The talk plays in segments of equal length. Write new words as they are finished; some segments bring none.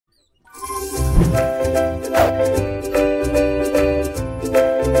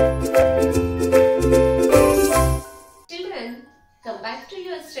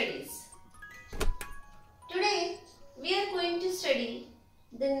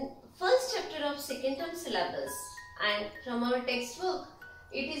in first chapter of second term syllabus, and from our textbook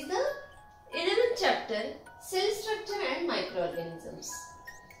it is the 11th chapter, cell structure and microorganisms.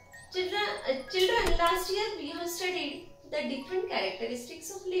 Children, last year we have studied the different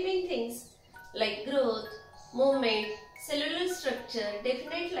characteristics of living things like growth, movement, cellular structure,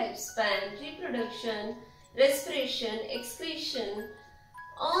 definite lifespan, reproduction, respiration, excretion,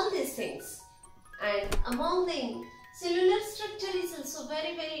 all these things. And among them, cellular structure is also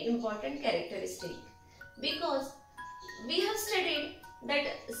very important characteristic, because we have studied that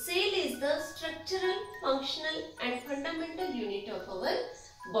cell is the structural, functional and fundamental unit of our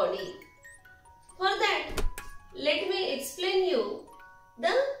body. For that, let me explain you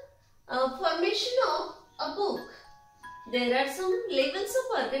the formation of a book. There are some levels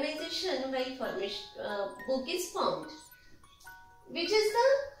of organization while book is formed. Which is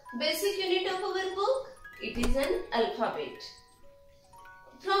the basic unit of our book? It is an alphabet.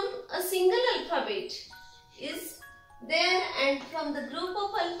 From a single alphabet is there, and from the group of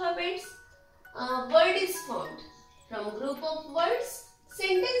alphabets, word is formed. From group of words,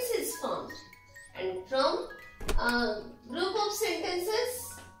 sentence is formed. And from group of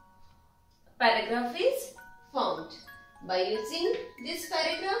sentences, paragraph is formed. By using these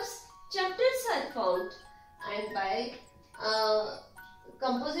paragraphs, chapters are formed, and by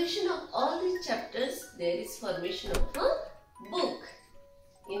composition of all these chapters, there is formation of a book.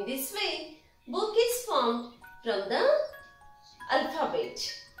 In this way, book is formed from the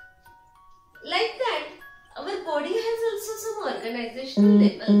alphabet. Like that, our body has also some organizational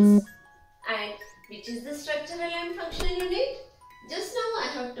levels, and which is the structural and functional unit. Just now I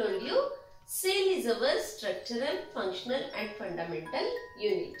have told you, cell is our structural, functional and fundamental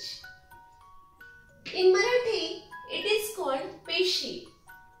unit. In Marathi, it is called peshi,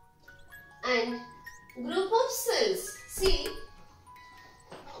 and group of cells, see,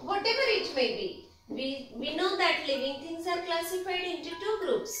 whatever it may be, we know that living things are classified into two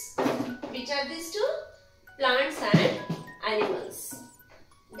groups. Which are these two? Plants and animals.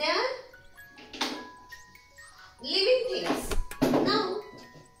 They are living things. Now,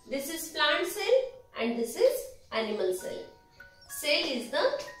 this is plant cell and this is animal cell. Cell is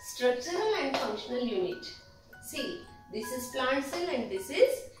the structural and functional unit. See, this is plant cell and this is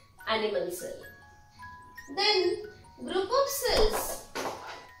animal cell. Then, group of cells,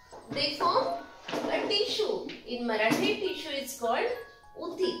 they form a tissue. In Marathi, tissue is called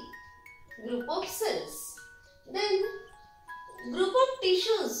uthi. Group of cells. Then, group of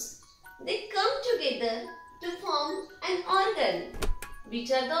tissues, they come together to form an organ.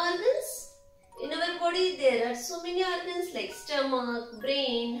 Which are the organs? In our body, there are so many organs like stomach,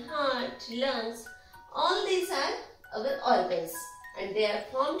 brain, heart, lungs. All these are our organs, and they are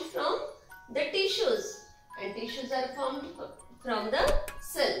formed from the tissues, and tissues are formed from the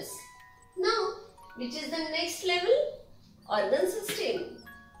cells. Now, which is the next level? Organ system.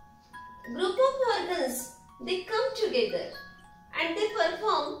 Group of organs, they come together and they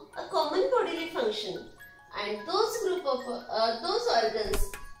perform a common bodily function, and those group of those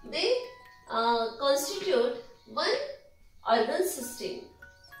organs, they constitute one organ system.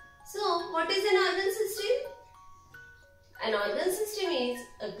 So, what is an organ system? An organ system is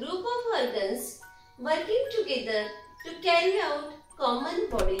a group of organs working together to carry out common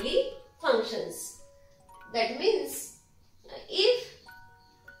bodily functions. That means,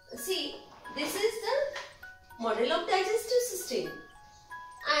 see, this is the model of digestive system,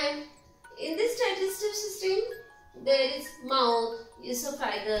 and in this digestive system, there is mouth,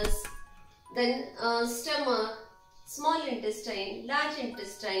 esophagus, then stomach, small intestine, large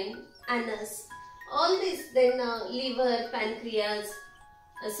intestine, anus, all these, then liver, pancreas,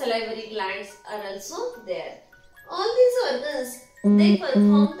 salivary glands are also there. All these organs, they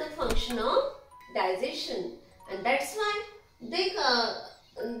perform the function of digestion, and that's why they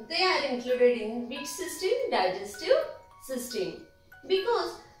are included in which system? Digestive system,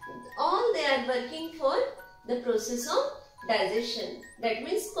 because all they are working for the process of digestion. That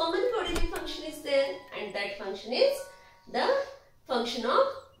means common bodily function is there, and that function is the function of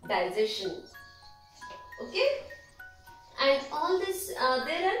digestion. Okay? And all this,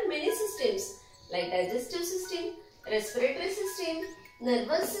 there are many systems like digestive system, respiratory system,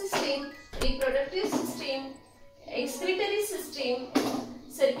 nervous system, reproductive system, excretory system,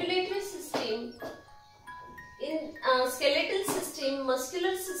 circulatory system, in skeletal system,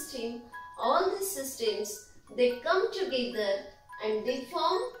 muscular system. All these systems, they come together and they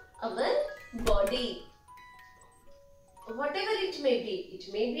form our body. Whatever it may be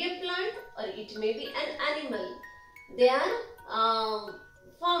a plant or it may be an animal. They are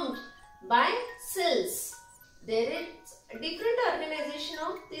formed by cells. There is different organization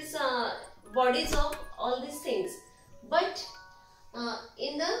of these bodies of all these things. But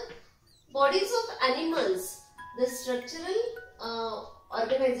in the bodies of animals, the structural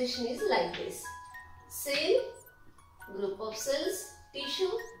organization is like this. Cell, group of cells,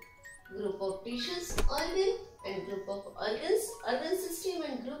 tissue, group of tissues, organ, and group of organs, organ system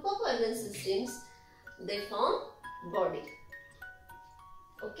and group of organ systems, they form body.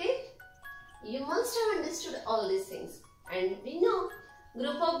 Okay? You must have understood all these things. And we know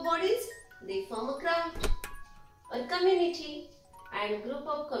group of bodies, they form a crowd or community, and group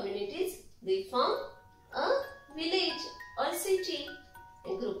of communities, they form a village or city,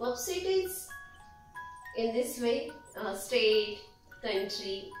 and group of cities. In this way, state,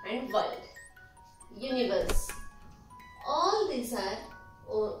 country and world, universe, all these are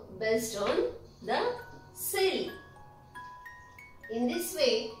based on the cell. In this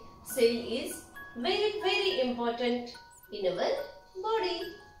way, cell is very, very important in our body.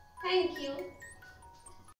 Thank you.